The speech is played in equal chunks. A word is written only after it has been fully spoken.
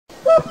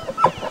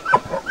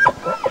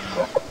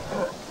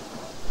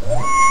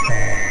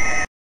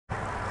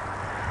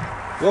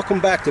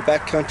Welcome back to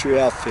Backcountry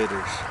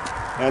Outfitters.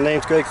 My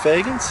name's Greg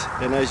Fagans,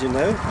 and as you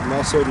know, I'm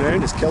also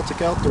known as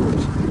Celtic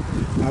Outdoors.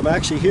 I'm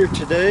actually here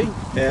today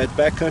at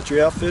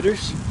Backcountry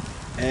Outfitters,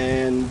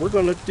 and we're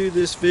going to do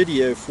this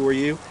video for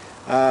you.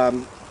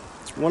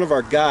 One of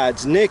our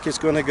guides, Nick, is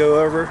going to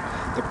go over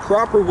the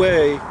proper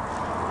way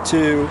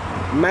to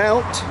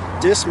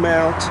mount,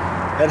 dismount,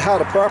 and how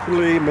to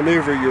properly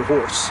maneuver your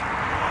horse.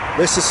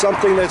 This is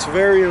something that's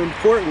very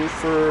important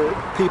for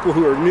people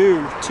who are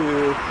new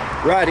to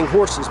riding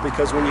horses,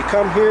 because when you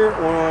come here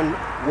on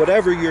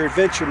whatever your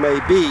adventure may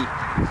be,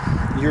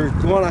 you're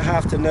going to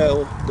have to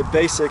know the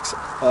basics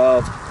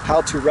of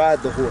how to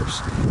ride the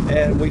horse.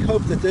 And we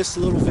hope that this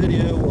little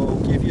video will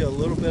give you a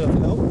little bit of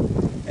help,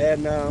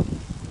 and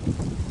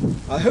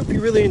I hope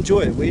you really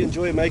enjoy it. We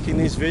enjoy making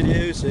these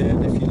videos,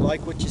 and if you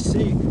like what you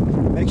see,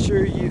 make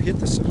sure you hit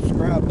the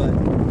subscribe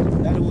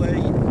button. That way,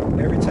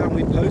 every time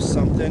we post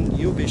something,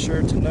 you'll be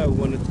sure to know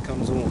when it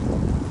comes on.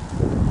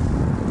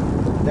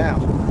 Now,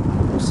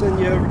 we'll send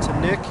you over to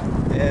Nick,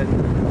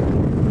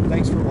 and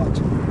thanks for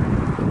watching.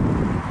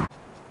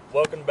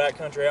 Welcome to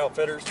Backcountry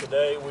Outfitters.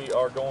 Today we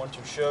are going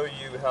to show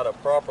you how to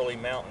properly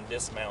mount and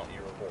dismount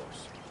your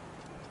horse.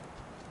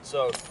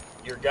 So,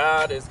 your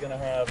guide is going to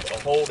have a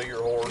hold of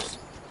your horse.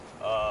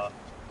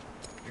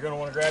 You're going to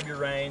want to grab your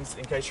reins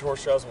in case your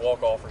horse tries to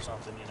walk off or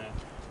something, you know.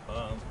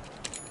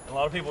 A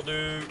lot of people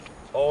do,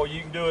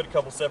 you can do it a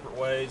couple separate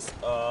ways.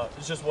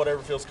 It's just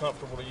whatever feels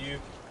comfortable to you.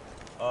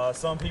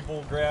 Some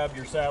people grab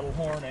your saddle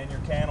horn and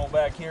your cantle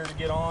back here to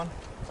get on.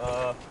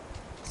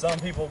 Some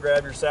people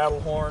grab your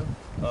saddle horn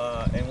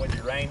and with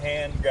your rein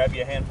hand, grab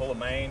you a handful of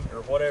mane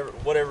or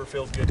whatever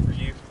feels good for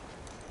you.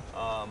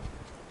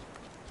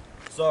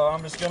 So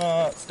I'm just going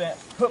to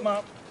put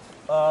my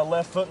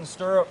left foot in the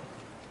stirrup.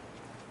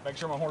 Make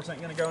sure my horse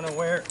ain't gonna go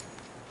nowhere.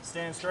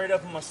 Stand straight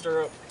up in my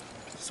stirrup,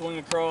 swing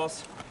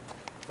across,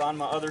 find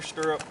my other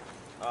stirrup.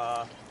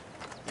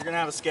 You're gonna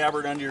have a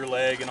scabbard under your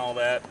leg and all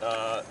that.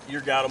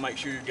 Your guide will make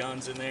sure your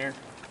gun's in there.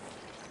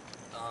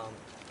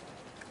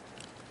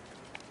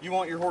 You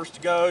want your horse to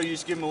go, you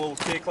just give him a little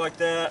kick like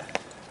that.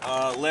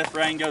 Left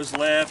rein goes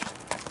left.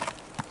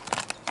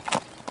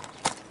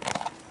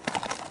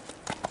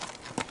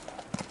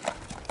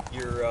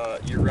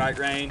 Your right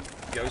rein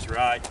goes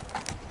right.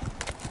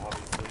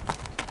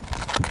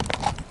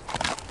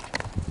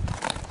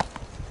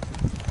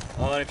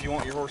 And if you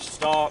want your horse to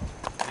stop,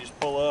 you just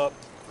pull up,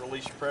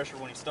 release your pressure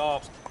when he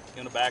stops. He's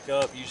going to back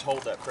up, you just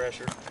hold that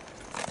pressure.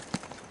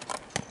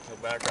 He'll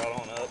back right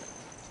on up.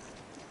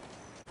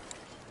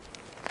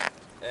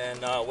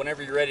 And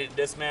whenever you're ready to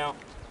dismount,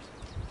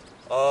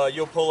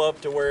 you'll pull up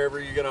to wherever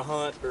you're going to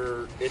hunt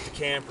or at the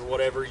camp or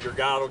whatever. Your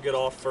guide will get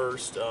off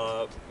first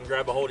and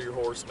grab a hold of your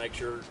horse, make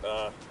sure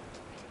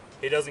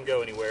he doesn't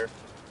go anywhere.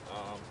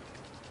 You're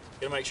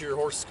going to make sure your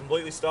horse is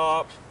completely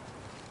stopped.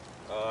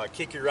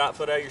 Kick your right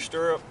foot out of your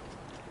stirrup.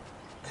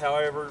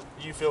 However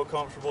you feel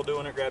comfortable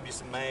doing it. Grab you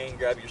some mane,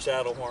 grab your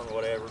saddle horn,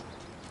 whatever.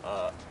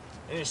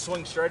 And just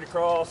swing straight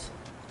across,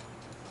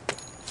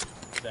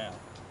 down,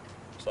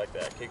 just like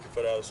that. Kick your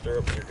foot out of the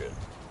stirrup and you're good.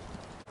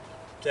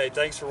 Okay,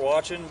 thanks for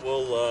watching.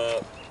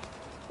 We'll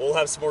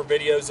have some more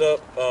videos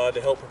up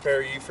to help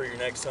prepare you for your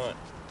next hunt.